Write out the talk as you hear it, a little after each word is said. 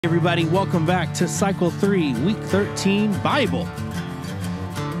Everybody, welcome back to Cycle 3, Week 13 Bible.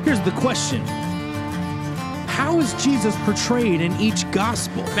 Here's the question. How is Jesus portrayed in each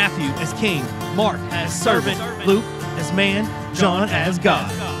gospel? Matthew as king, Mark as servant, Luke as man, John as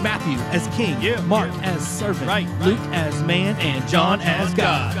God. Matthew as king, Mark as servant, Luke as man, and John as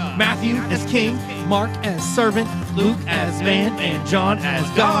God. Matthew as king, Mark as servant, Luke as man, and John as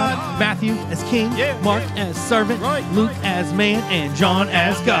God. Matthew as king, Mark as servant, Luke as man, and John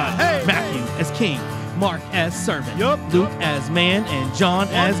as God. Matthew as king, Mark as servant, Luke as man, and John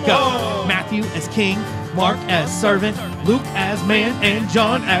as God. Matthew as king, Mark as servant, Luke as man, and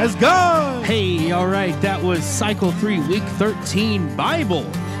John as God. Hey, all right, that was Cycle 3, Week 13 Bible.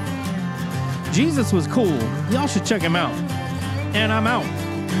 Jesus was cool. Y'all should check him out. And I'm out.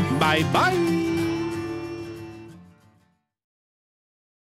 Bye-bye.